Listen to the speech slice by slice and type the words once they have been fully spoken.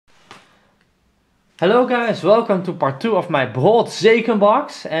Hello guys, welcome to part 2 of my Behold Zakum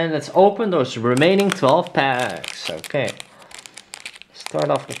box, and let's open those remaining 12 packs. Okay, start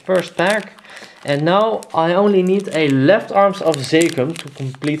off the first pack, and now I only need a left arms of Zakum to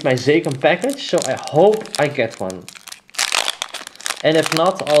complete my Zakum package, so I hope I get one. And if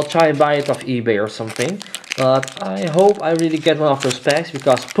not, I'll try and buy it off eBay or something, but I hope I really get one of those packs,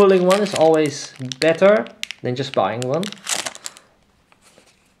 because pulling one is always better than just buying one.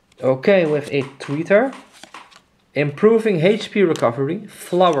 Okay, with a tweeter, improving HP recovery,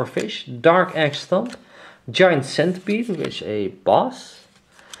 flowerfish, dark egg stump, giant centipede, which is a boss,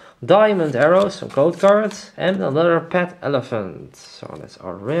 diamond arrows, some code cards, and another pet elephant. So that's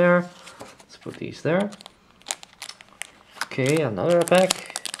our rare. Let's put these there. Okay, another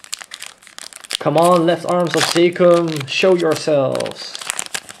pack. Come on, left arms of Zakum, show yourselves.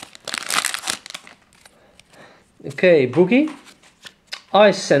 Okay, Boogie.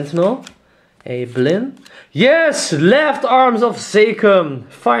 Ice Sentinel, a Blin. Yes, left arms of Zakum,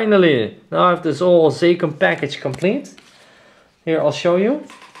 finally. Now I have this whole Zakum package complete. Here, I'll show you.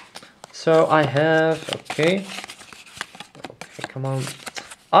 So I have, okay, come on.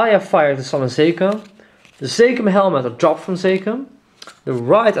 I have fired the summon Zakum. The Zakum helmet, a drop from Zakum. The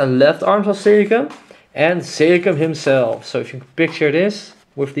right and left arms of Zakum. And Zakum himself. So if you can picture this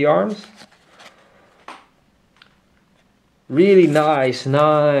with the arms. Really nice.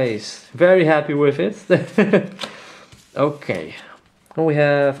 Very happy with it. Okay. Then we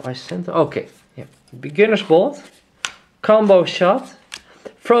have okay. Yeah. Beginner's Bolt, Combo Shot,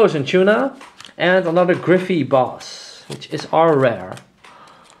 Frozen Tuna, and another Griffey Boss, which is our rare.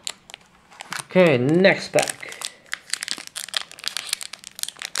 Okay, next pack.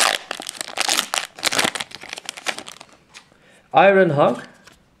 Iron Hug,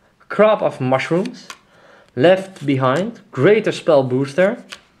 Crop of Mushrooms, Left Behind, Greater Spell Booster,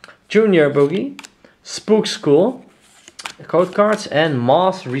 Junior Boogie, Spook School, code cards, and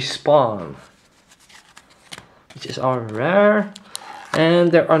Mass Respawn, which is our rare.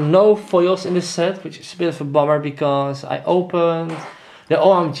 And there are no foils in this set, which is a bit of a bummer, because I opened the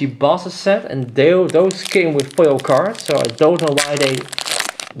OMG Bosses set and those came with foil cards, so I don't know why they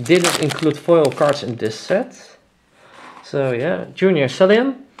didn't include foil cards in this set. So yeah, Junior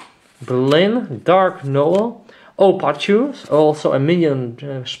Celine, Blin, Dark Noel, Opachu, also a minion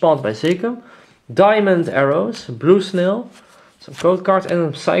spawned by Zakum, Diamond Arrows, Blue Snail, some code cards,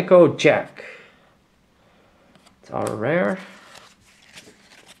 and Psycho Jack. It's our rare.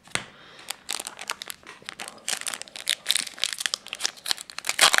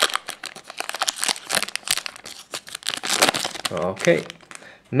 Okay,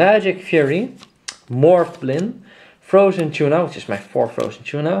 Magic Fury, Morph Blin, Frozen Tuna, which is my 4th Frozen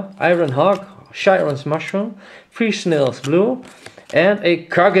Tuna, Iron Hog, Chiron's Mushroom, 3 Snails Blue, and a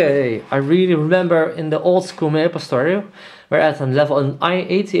Kage. I really remember in the old school Maplestory, we're at a level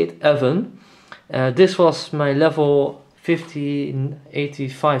 88 Evan. This was my level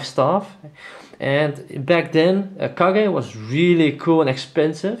 1585 staff, and back then Kage was really cool and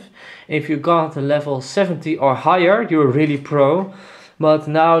expensive. If you got a level 70 or higher, you were really pro, but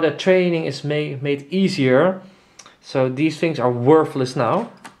now the training is made easier. So these things are worthless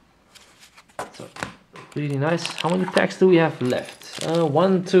now. So really nice. How many packs do we have left?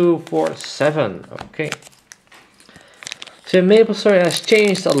 1, 2, 4, 7. Okay. So Maplestory has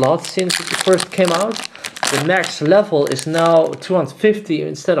changed a lot since it first came out. The max level is now 250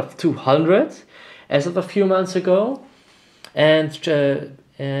 instead of 200, as of a few months ago. And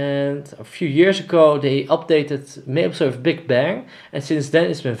a few years ago they updated Maplestory with Big Bang, and since then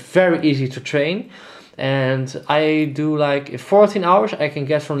it's been very easy to train. And I do like in 14 hours I can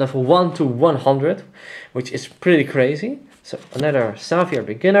get from level 1 to 100, which is pretty crazy. So another Xavier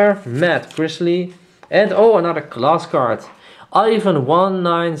Beginner, Mad Grizzly, and oh, another class card. Ivan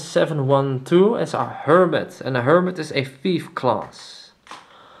 19712 as a Hermit, and a Hermit is a Thief class.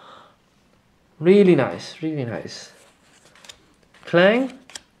 Really nice, really nice. Clang,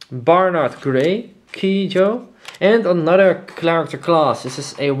 Barnard Grey, Kijo, and another character class. This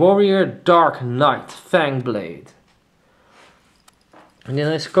is a Warrior Dark Knight, Fangblade. And a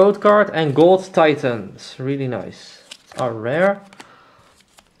nice code card and Gold Titans. Really nice. It's our rare.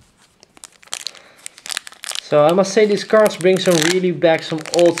 So I must say these cards bring some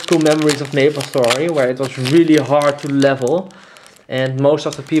old school memories of Maplestory, where it was really hard to level. And most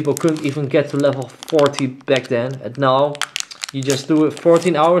of the people couldn't even get to level 40 back then. And now you just do it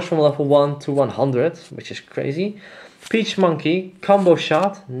 14 hours from level 1 to 100, which is crazy. Peach Monkey, Combo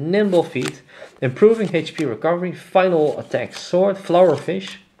Shot, Nimble Feet, Improving HP Recovery, Final Attack Sword,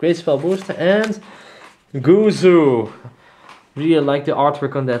 Flowerfish, Great Spell Booster, and Guzu. Really like the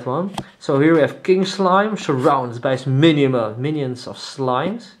artwork on that one. So here we have King Slime surrounded by his minions of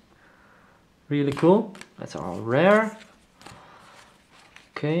slimes. Really cool. That's all rare.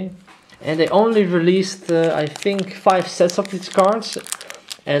 Okay. And they only released, I think, 5 sets of these cards.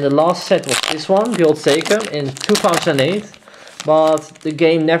 And the last set was this one, Behold Zakum, in 2008. But the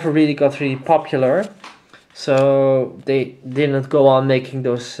game never really got really popular. So they didn't go on making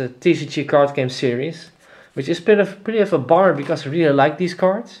those TCG card game series. Which is pretty of a bummer because I really like these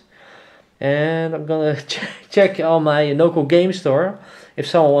cards. And I'm gonna check on my local game store if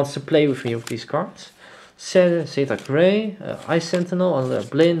someone wants to play with me with these cards. Zeta Grey, Ice Sentinel, another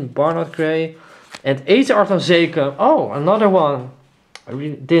Blinn, Barnard Grey, and 8 Art of Zakum. Oh, another one. I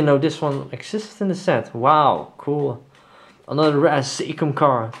really didn't know this one existed in the set. Wow, cool. Another rare Zakum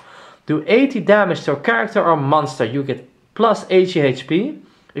card. Do 80 damage to a character or monster. You get plus 80 HP.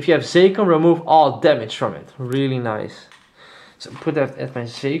 If you have Zakum, remove all damage from it. Really nice. So put that at my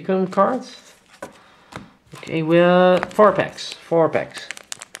Zakum cards. Okay, we have 4 packs. 4 packs.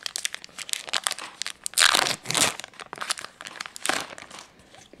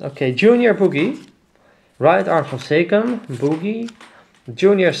 Okay, Junior Boogie. Right arm from Zakum. Boogie.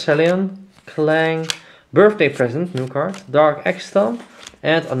 Junior Celian. Clang. Birthday Present, new card. Dark X-Stomp.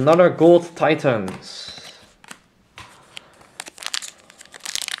 And another Gold Titans.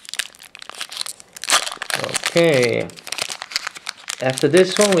 Okay, after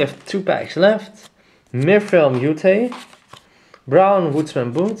this one we have 2 packs left. Mithril Mute, Brown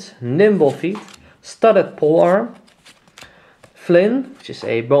Woodsman Boots, Nimble Feet, Studded Polearm, Flynn, which is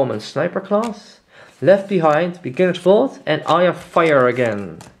a Bowman Sniper class, Left Behind, Beginner's Vault, and Eye of Fire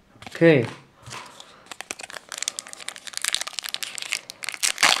again. Okay.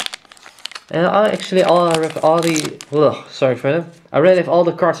 And I actually already have all the, sorry for that. I already have all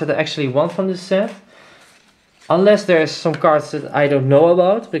the cards that I actually want from this set. Unless there's some cards that I don't know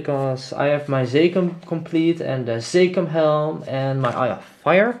about, because I have my Zakum complete and the Zakum Helm and my Eye of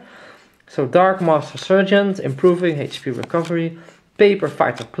Fire. So Dark Master Sergeant, improving HP recovery, Paper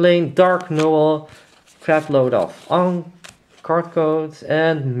Fighter Plane, Dark Noel, Crab Load Off on card codes,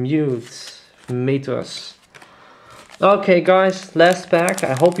 and Mute Meteors. Okay guys, last pack.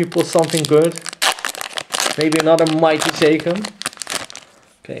 I hope you pull something good. Maybe another Mighty Zakum.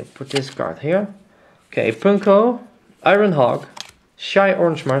 Okay, put this card here. Okay, Punko, Iron Hog, Shy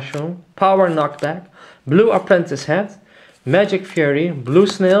Orange Mushroom, Power Knockback, Blue Apprentice Hat, Magic Fury, Blue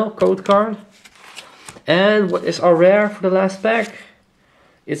Snail code card. And what is our rare for the last pack?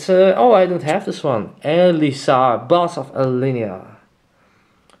 It's oh, I don't have this one. Elisa, Boss of Alinea.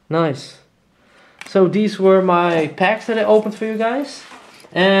 Nice. So these were my packs that I opened for you guys.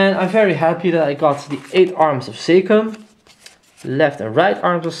 And I'm very happy that I got the 8 arms of Zakum. Left and right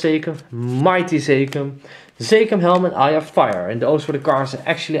arms of Zakum, Mighty Zakum, Zakum Helm and Eye of Fire. And those were the cards that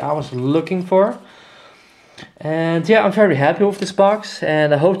actually I was looking for. And yeah, I'm very happy with this box.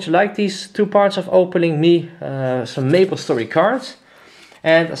 And I hope you like these 2 parts of opening me some Maplestory cards.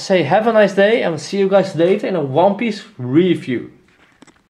 And I say have a nice day and I'll see you guys later in a One Piece review.